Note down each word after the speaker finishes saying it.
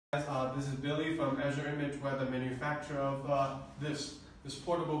This is Billy from Azure Image. We're the manufacturer of this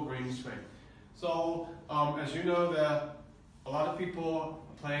portable green screen. So as you know, a lot of people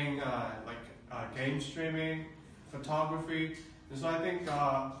are playing game streaming, photography. And so I think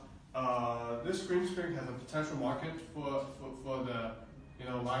this green screen has a potential market for the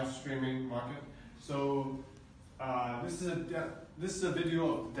live streaming market. So this is a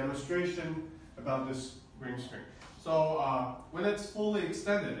video demonstration about this green screen. So when it's fully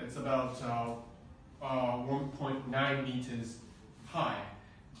extended, it's about 1.9 meters high,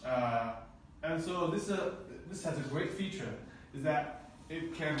 and so this has a great feature, is that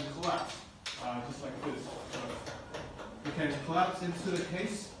it can collapse just like this. You can collapse into the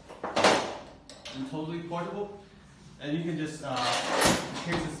case and totally portable, and you can just the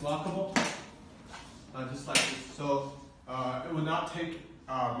case is lockable just like this. So it will not take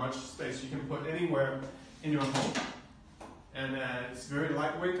much space. You can put anywhere in your home, and it's very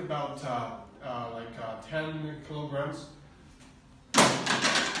lightweight, about 10 kilograms.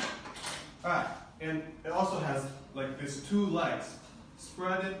 Alright, and it also has like these two legs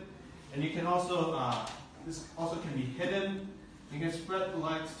spreaded, and you can also this also can be hidden. You can spread the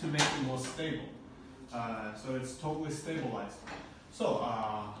legs to make it more stable, so it's totally stabilized. So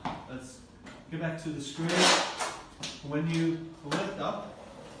let's get back to the screen. When you lift up,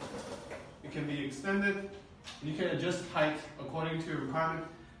 it can be extended. You can adjust height according to your requirement.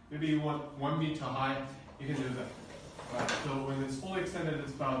 Maybe you want 1 meter high, you can do that. Right. So when it's fully extended,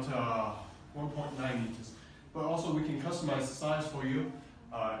 it's about 1.9 meters. But also we can customize the size for you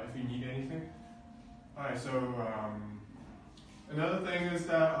if you need anything. Alright, so another thing is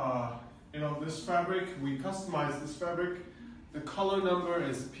that this fabric, we customize this fabric. The color number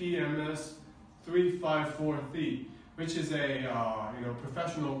is PMS 354D, which is a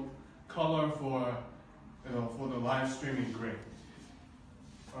professional color for the live streaming grade.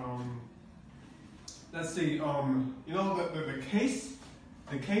 Let's see. The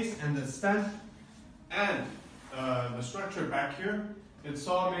case and the stand and the structure back here, it's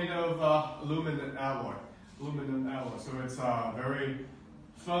all made of aluminum alloy. So it's a very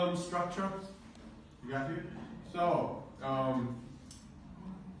firm structure. You got here. So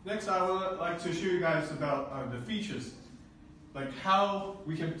next, I would like to show you guys about the features, like how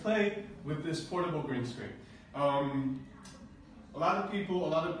we can play with this portable green screen. A lot of people, a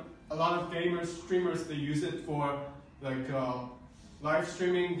lot of gamers, streamers, they use it for like live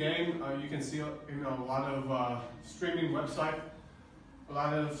streaming game. You can see a lot of streaming website. A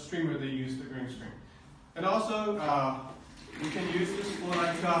lot of streamers, they use the green screen, and also you can use this for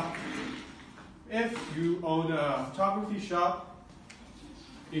like if you own a photography shop,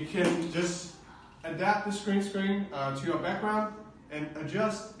 you can just adapt the screen to your background and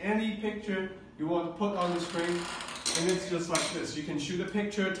adjust any picture you want to put on the screen, and it's just like this. You can shoot a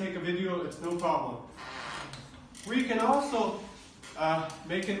picture, take a video, it's no problem. We can also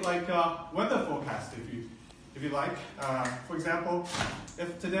make it like a weather forecast if you like. For example,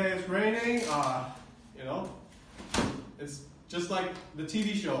 if today is raining, it's just like the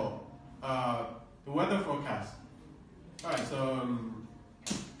TV show, the weather forecast. Alright, so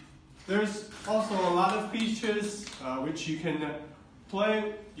there's also a lot of features which you can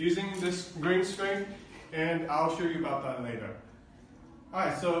play using this green screen, and I'll show you about that later.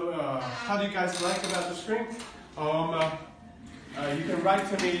 Alright, so how do you guys like about the screen? You can write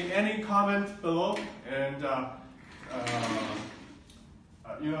to me any comment below, and I'll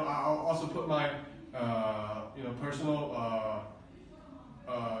also put my personal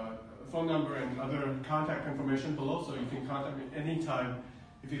phone number and other contact information below, so you can contact me anytime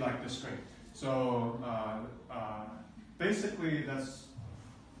if you like this screen. So basically that's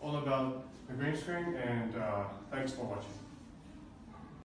all about the green screen, and thanks for watching.